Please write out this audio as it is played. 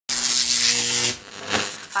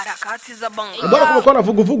Harakati za Bongo. Bwana, kumekuwa na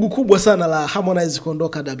vuguvugu kubwa sana la Harmonize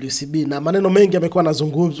kuondoka WCB na maneno mengi yamekuwa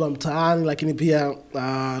yanazungumzwa mtaani, lakini pia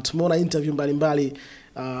tumeona interview mbalimbali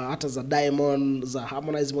hata za Diamond, za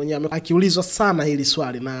Harmonize mwenyewe akiulizwa sana hili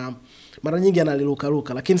swali na mara nyingi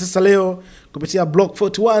analiruka. Lakini sasa leo kupitia Block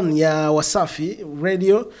 41 ya Wasafi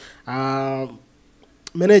Radio,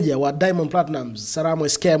 manager wa Diamond Platnumz Sallam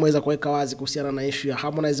SK ameweza kuweka wazi kuhusiana na issue ya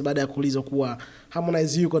Harmonize baada ya kuulizwa kuwa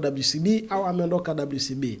Harmonize yuko WCB au ameondoka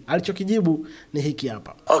WCB. Alichokijibu ni hiki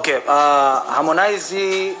hapa. Okay,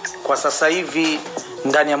 Harmonize kwa sasa hivi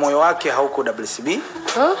ndani ya moyo wake hauko WCB.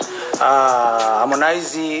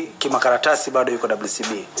 Harmonize kimakaratasi bado yuko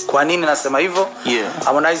WCB. Kwa nini nasema hivyo?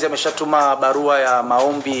 Harmonize ameshatuma barua ya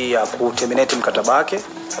maombi ya kuterminate mkataba wake,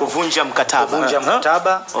 kuvunja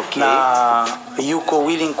mkataba. Okay. Na yuko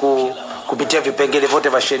willing kupitia vipengele vyote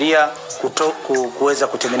vya sheria kuweza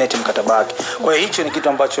kuterminate mkataba wake. Kwa hiyo hicho ni kitu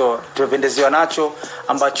ambacho tumependezewa nacho,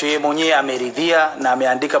 ambacho yeye mwenyewe ameridhia na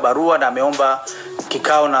ameandika barua na ameomba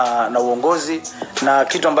kikao na uongozi, na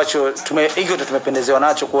kitu ambacho tumependezewa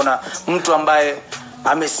nacho, kuona mtu ambaye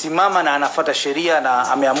amesimama na anafuata sheria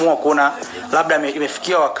na ameamua kuona labda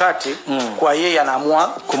imefikia wakati kwa yeye anaamua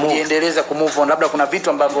kuendeleza kumove on. Labda kuna vitu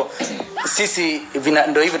ambavyo sisi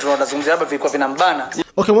ndio hivi tunazungumzia labda vilikuwa vinambana.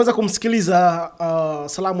 Okay, mweza kumsikiliza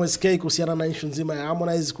Sallam SK kuhusiana na issue nzima ya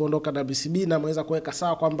Harmonize kuondoka WCB, na mweza kuweka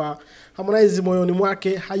sawa kwamba Harmonize moyoni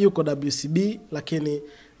mwake hayuko WCB, lakini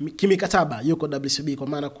kimikataba yuko WCB, kwa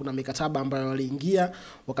maana kuna mikataba ambayo waliingia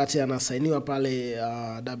wakati anasainiwa pale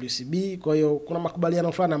WCB. Kwa hiyo kuna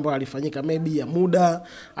makubaliano fulani ambayo alifanyika maybe ya muda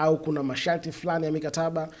au kuna masharti fulani ya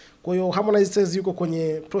mikataba. Kwa hiyo Harmonize says yuko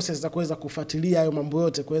kwenye process za kuweza kufuatilia hayo mambo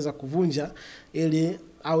yote, kuweza kuvunja ili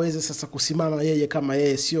aweze sasa kusimama yeye kama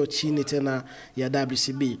yeye, sio chini tena ya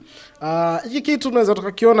WCB. Hiki kitu tunaweza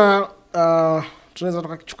tukakiona, tunaweza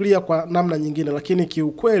tukakichukulia kwa namna nyingine, lakini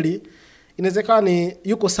kiukweli inawezekana ni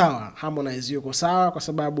yuko sawa. Harmonize yuko sawa kwa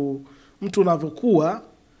sababu mtu unavyokuwa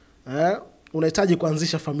unahitaji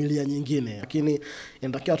kuanzisha familia nyingine, lakini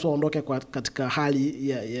inatakiwa tu aondoke katika hali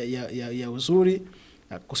ya uzuri,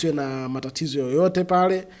 kusiwe na matatizo yoyote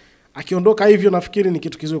pale. Akiondoka hivyo nafikiri ni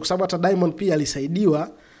kitu kizuri, kwa sababu hata Diamond pia alisaidiwa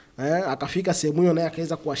akafika sehemu hiyo naye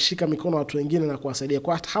akaweza kuwashika mikono watu wengine na kuwasaidia.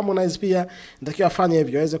 Kwa Harmonize pia inatakiwa afanye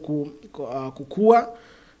hivyo, aweze kukua,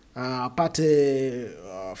 apate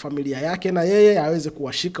familia yake na yeye aweze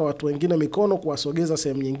kuwashika watu wengine mikono, kuwasogeza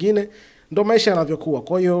sehemu nyingine. Ndio maisha yanavyokuwa.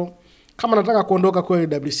 Kwa hiyo kama anataka kuondoka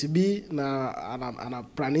kweli WCB na ana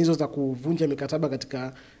plan hizo za kuvunja mikataba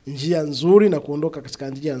katika njia nzuri na kuondoka katika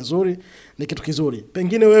njia nzuri, ni kitu kizuri.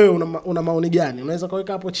 Pengine wewe una maoni gani? Unaweza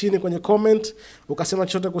kuweka hapo chini kwenye comment ukasema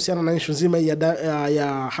chochote kuhusiana na issue nzima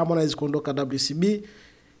ya Harmonize kuondoka WCB.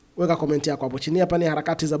 Weka comment yako hapo chini. Hapa ni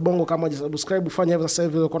Harakati za Bongo. Kama hujasubscribe fanya hivyo sasa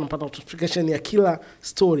hivi, uko unapata notification ya kila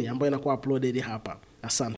story ambayo inakuwa uploaded hapa. Asante.